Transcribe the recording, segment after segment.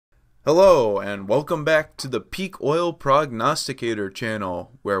Hello, and welcome back to the Peak Oil Prognosticator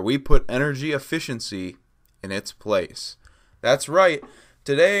channel, where we put energy efficiency in its place. That's right,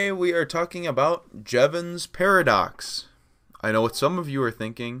 today we are talking about Jevon's paradox. I know what some of you are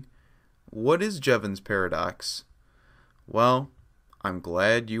thinking. What is Jevon's paradox? Well, I'm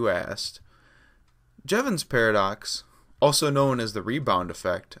glad you asked. Jevon's paradox, also known as the rebound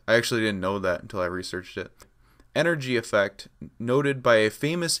effect, I actually didn't know that until I researched it, energy effect noted by a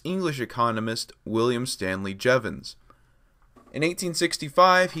famous English economist, William Stanley Jevons. In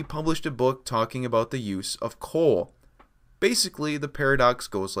 1865, he published a book talking about the use of coal. Basically, the paradox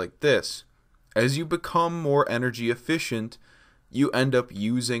goes like this. As you become more energy efficient, you end up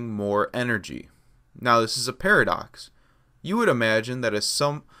using more energy. Now, this is a paradox. You would imagine that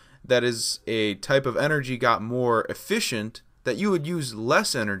as a type of energy got more efficient, that you would use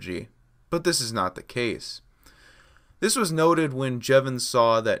less energy, but this is not the case. This was noted when Jevons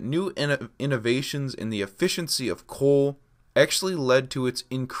saw that new innovations in the efficiency of coal actually led to its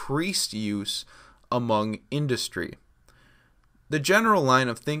increased use among industry. The general line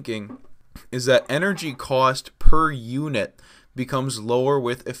of thinking is that energy cost per unit becomes lower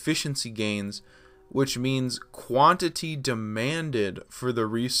with efficiency gains, which means quantity demanded for the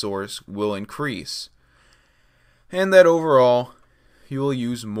resource will increase, and that overall you will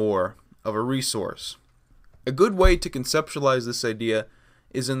use more of a resource. A good way to conceptualize this idea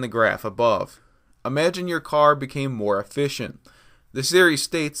is in the graph above. Imagine your car became more efficient. The theory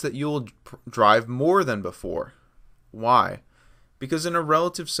states that you will drive more than before. Why? Because in a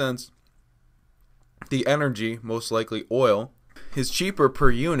relative sense, the energy, most likely oil, is cheaper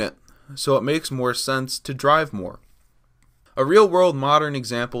per unit, so it makes more sense to drive more. A real-world modern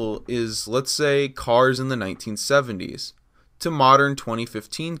example is, let's say, cars in the 1970s to modern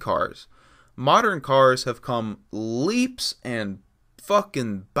 2015 cars. Modern cars have come leaps and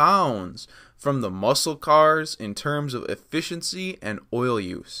fucking bounds from the muscle cars in terms of efficiency and oil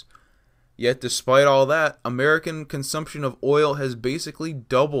use. Yet despite all that, American consumption of oil has basically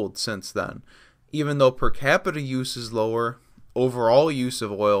doubled since then. Even though per capita use is lower, overall use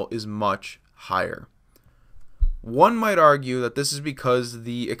of oil is much higher. One might argue that this is because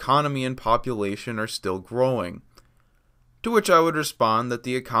the economy and population are still growing. To which I would respond that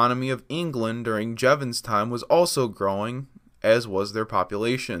the economy of England during Jevon's time was also growing, as was their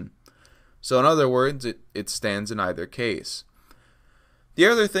population. So in other words, it stands in either case. The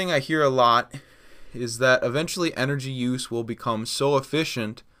other thing I hear a lot is that eventually energy use will become so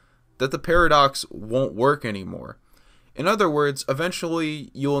efficient that the paradox won't work anymore. In other words, eventually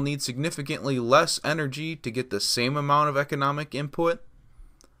you will need significantly less energy to get the same amount of economic input,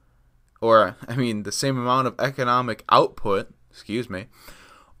 the same amount of economic output,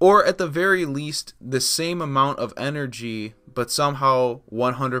 or at the very least, the same amount of energy, but somehow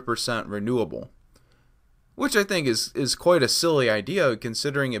 100% renewable. Which I think is quite a silly idea,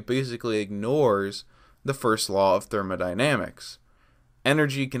 considering it basically ignores the first law of thermodynamics.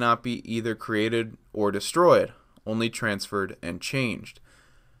 Energy cannot be either created or destroyed, only transferred and changed.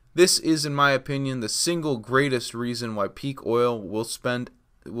 This is, in my opinion, the single greatest reason why peak oil will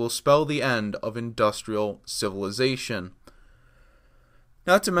spell the end of industrial civilization.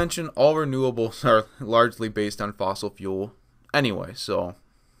 Not to mention, all renewables are largely based on fossil fuel anyway, so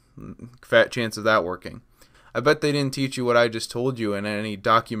fat chance of that working. I bet they didn't teach you what I just told you in any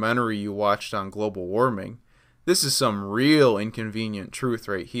documentary you watched on global warming. This is some real inconvenient truth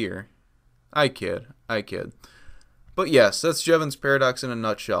right here. I kid. But yes, that's Jevon's paradox in a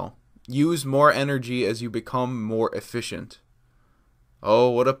nutshell. Use more energy as you become more efficient.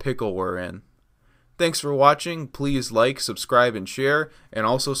 Oh, what a pickle we're in. Thanks for watching. Please like, subscribe, and share, and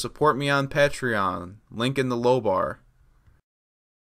also support me on Patreon. Link in the low bar.